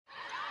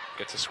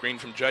Gets a screen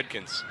from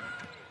Judkins.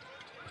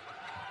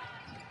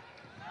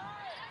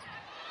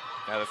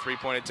 Now the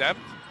three-point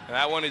attempt, and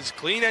that one is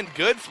clean and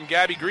good from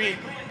Gabby Green.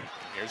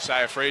 Here's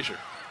Saya Frazier.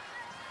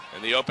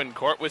 In the open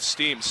court with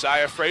steam.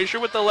 Saya Frazier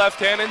with the left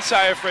hand, and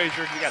Saya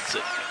Frazier gets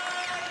it.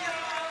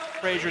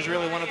 Frazier's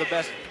really one of the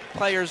best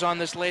players on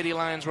this Lady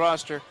Lions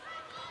roster.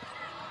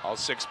 All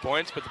 6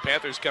 points, but the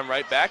Panthers come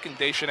right back, and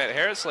Deshawnette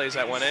Harris lays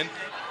that one in.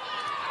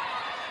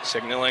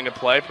 Signaling a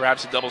play,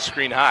 perhaps a double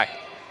screen high.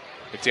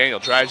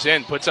 McDaniel drives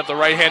in, puts up the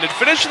right-handed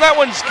finish, and that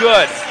one's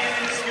good.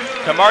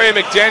 Kamaria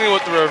McDaniel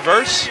with the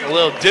reverse, a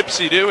little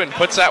dipsy-do, and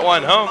puts that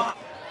one home.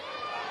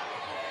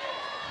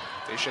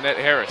 Deshawnette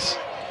Harris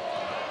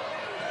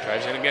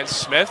drives in against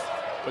Smith,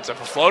 puts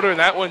up a floater, and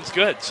that one's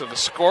good. So the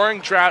scoring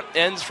drought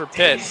ends for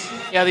Pitt.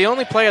 Yeah, the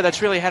only player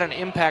that's really had an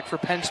impact for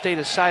Penn State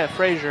is Saya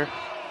Frazier.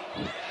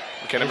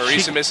 McKenna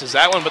Marisa misses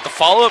that one, but the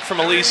follow-up from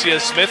Alicia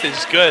Smith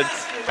is good.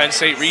 Penn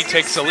State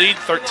retakes the lead,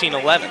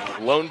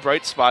 13-11. Lone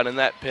bright spot in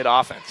that Pitt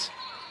offense.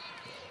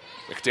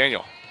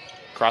 McDaniel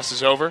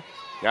crosses over.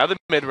 Now the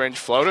mid-range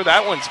floater,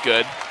 that one's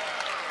good.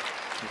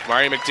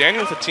 Kamaria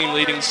McDaniel with the team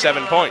leading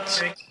 7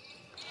 points.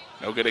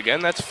 No good again,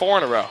 that's 4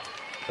 in a row.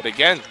 But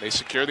again, they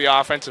secure the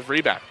offensive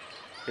rebound.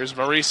 Here's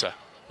Marisa.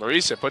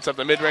 Marisa puts up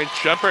the mid-range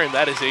jumper, and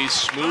that is a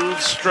smooth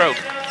stroke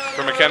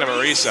for McKenna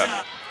Marisa.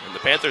 And the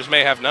Panthers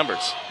may have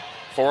numbers.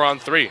 4 on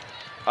 3.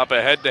 Up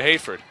ahead to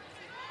Hayford.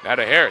 Now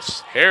to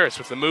Harris. Harris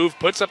with the move,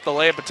 puts up the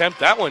layup attempt.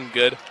 That one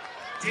good.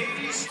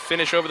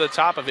 Finish over the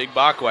top of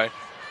Igbakwe.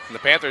 And the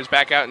Panthers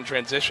back out in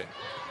transition.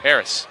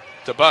 Harris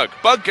to Bug.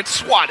 Bug gets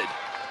swatted.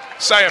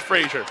 Saya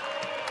Frazier.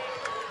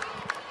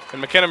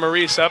 And McKenna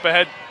Marisa up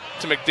ahead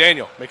to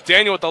McDaniel.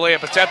 McDaniel with the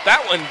layup attempt.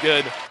 That one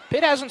good.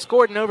 Pitt hasn't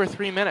scored in over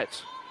 3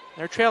 minutes.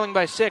 They're trailing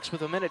by 6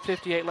 with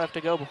 1:58 left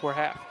to go before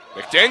half.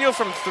 McDaniel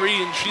from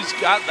 3, and she's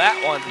got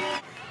that one.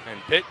 And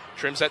Pitt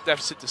trims that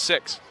deficit to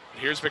 6.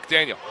 Here's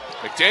McDaniel.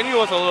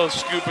 McDaniel with a little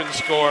scoop and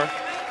score.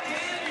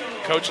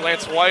 Coach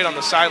Lance White on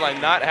the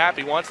sideline not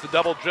happy, wants the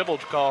double dribble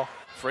call.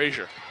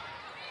 Frazier.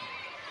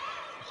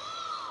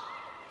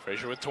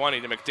 Frazier with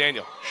 20 to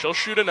McDaniel. She'll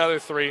shoot another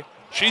 3.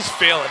 She's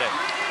feeling it.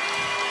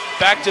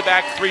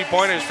 Back-to-back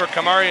 3-pointers for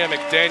Kamaria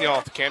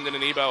McDaniel. Camden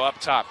and Ebo up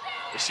top.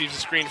 Receives a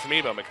screen from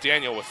Ebo.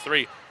 McDaniel with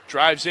 3.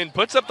 Drives in,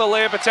 puts up the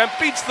layup attempt,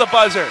 beats the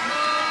buzzer.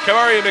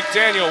 Kamaria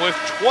McDaniel with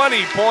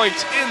 20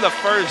 points in the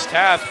first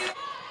half.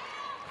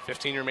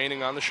 15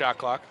 remaining on the shot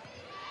clock.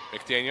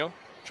 McDaniel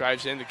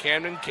drives into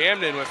Camden.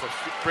 Camden with a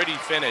pretty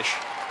finish.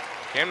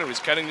 Camden was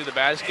cutting to the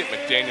basket.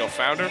 McDaniel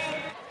found her.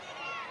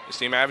 This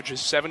team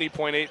averages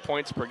 70.8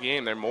 points per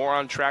game. They're more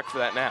on track for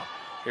that now.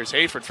 Here's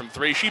Hayford from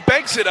 3. She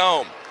banks it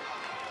home.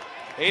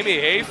 Amy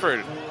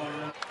Hayford.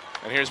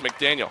 And here's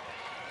McDaniel.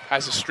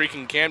 Has a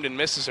streaking Camden,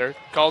 misses her.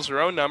 Calls her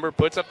own number,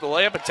 puts up the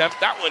layup attempt.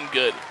 That one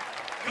good.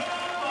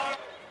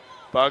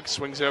 Bug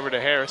swings over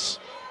to Harris.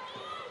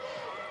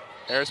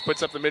 Harris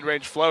puts up the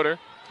mid-range floater.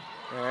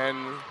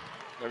 And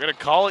they're going to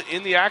call it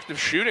in the act of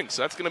shooting,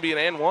 so that's going to be an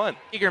and 1.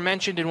 Eager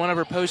mentioned in one of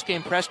her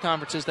post-game press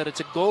conferences that it's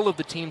a goal of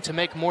the team to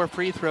make more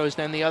free throws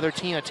than the other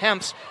team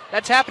attempts.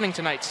 That's happening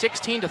tonight,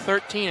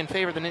 16-13 in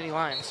favor of the Nittany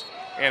Lions.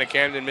 Anna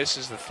Camden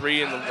misses the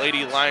 3, and the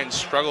Lady Lions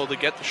struggle to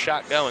get the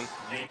shot going.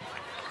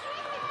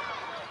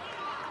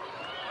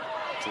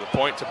 To the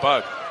point to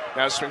Bug.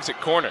 Now swings it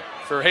corner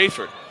for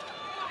Hayford.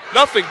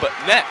 Nothing but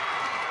net.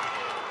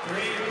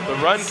 The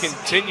run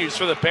continues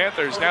for the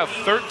Panthers, now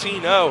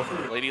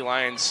 13-0. Lady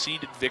Lions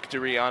ceded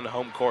victory on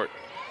home court.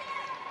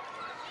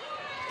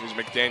 Here's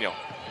McDaniel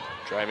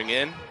driving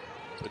in,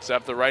 puts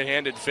up the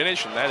right-handed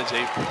finish, and that is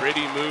a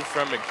pretty move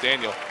from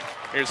McDaniel.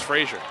 Here's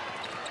Frazier.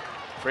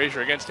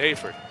 Frazier against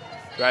Hayford.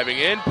 Driving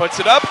in, puts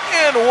it up,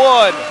 and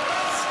 1.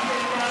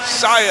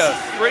 Saya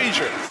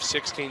Frazier,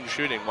 16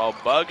 shooting. While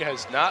Bug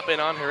has not been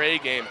on her A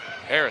game,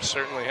 Harris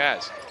certainly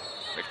has.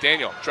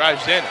 McDaniel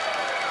drives in.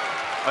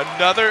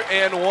 Another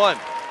and 1.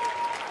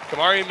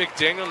 Kamaria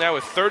McDaniel now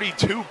with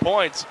 32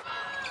 points.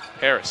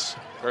 Harris,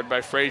 guarded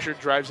by Frazier,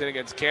 drives in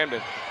against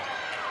Camden.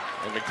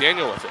 And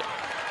McDaniel with it.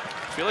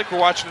 I feel like we're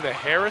watching the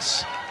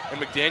Harris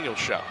and McDaniel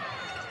show.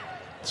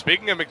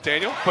 Speaking of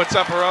McDaniel, puts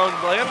up her own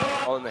layup.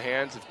 All in the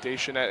hands of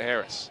Deshawnette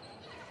Harris.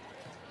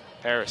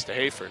 Harris to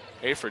Hayford.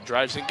 Hayford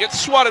drives in, gets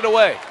swatted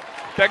away.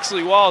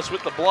 Bexley Wallace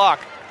with the block.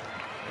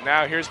 And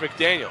now here's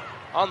McDaniel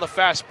on the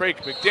fast break.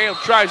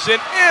 McDaniel drives in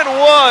and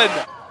 1.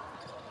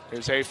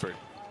 Here's Hayford.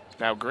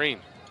 Now Green.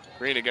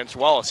 Green against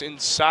Wallace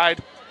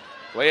inside.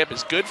 Layup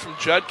is good from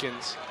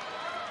Judkins.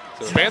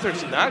 So the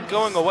Panthers not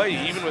going away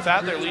even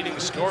without their leading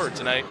scorer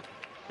tonight.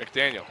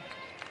 McDaniel.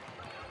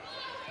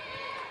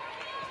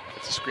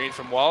 Gets a screen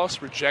from Wallace,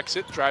 rejects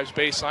it, drives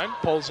baseline,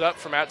 pulls up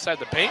from outside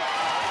the paint,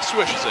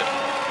 swishes it.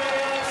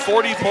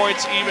 40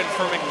 points even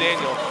for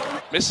McDaniel.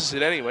 Misses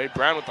it anyway.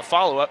 Brown with the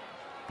follow-up.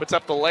 Puts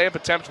up the layup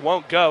attempt,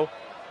 won't go.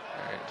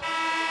 And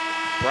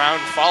Brown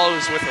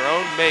follows with her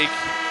own make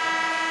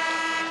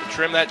to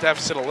trim that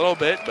deficit a little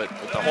bit, but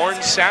with the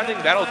horns sounding,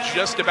 that'll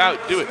just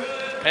about do it.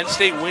 Penn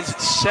State wins it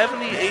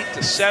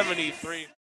 78-73.